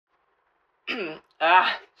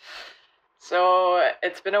Ah, so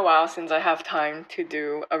it's been a while since I have time to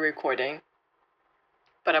do a recording,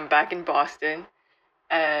 but I'm back in Boston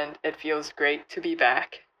and it feels great to be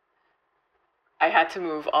back. I had to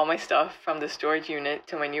move all my stuff from the storage unit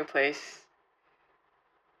to my new place.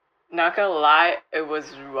 Not gonna lie, it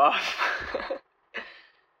was rough.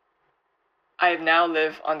 I now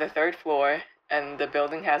live on the third floor and the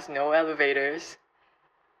building has no elevators.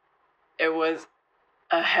 It was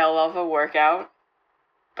a hell of a workout,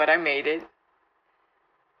 but I made it.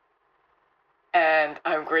 And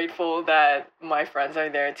I'm grateful that my friends are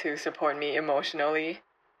there to support me emotionally.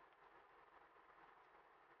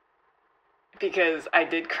 Because I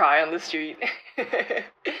did cry on the street.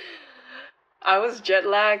 I was jet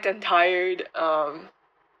lagged and tired,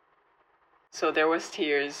 so there was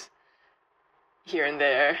tears here and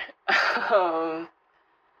there. um,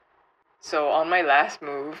 so on my last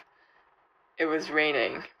move, it was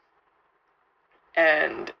raining,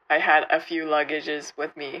 and I had a few luggages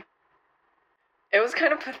with me. It was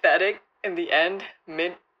kind of pathetic in the end,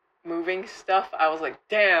 mid-moving stuff. I was like,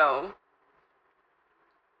 damn,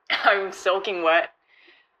 I'm soaking wet,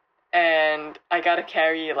 and I gotta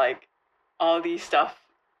carry like all these stuff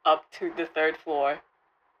up to the third floor.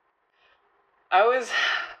 I was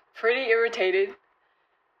pretty irritated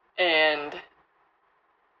and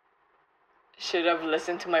should have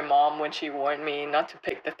listened to my mom when she warned me not to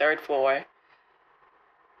pick the third floor.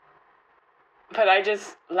 But I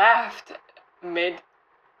just laughed mid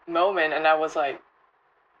moment and I was like,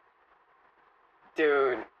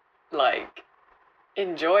 dude, like,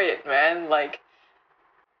 enjoy it, man. Like,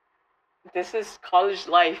 this is college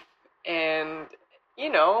life and,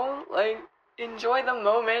 like, enjoy the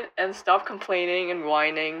moment and stop complaining and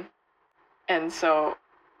whining. And so,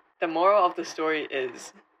 the moral of the story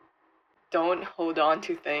is don't hold on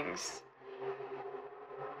to things,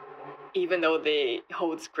 even though they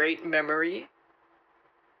holds great memory.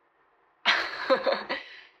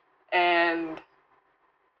 And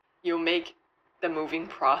you'll make the moving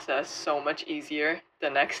process so much easier the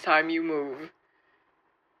next time you move.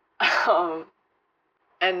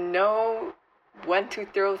 And know when to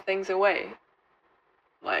throw things away.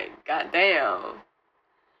 Like, goddamn.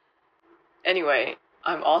 Anyway,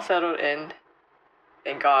 I'm all settled in.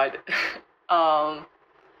 Thank God. And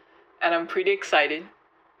I'm pretty excited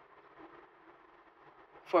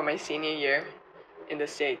for my senior year in the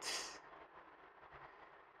States.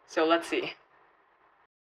 So let's see.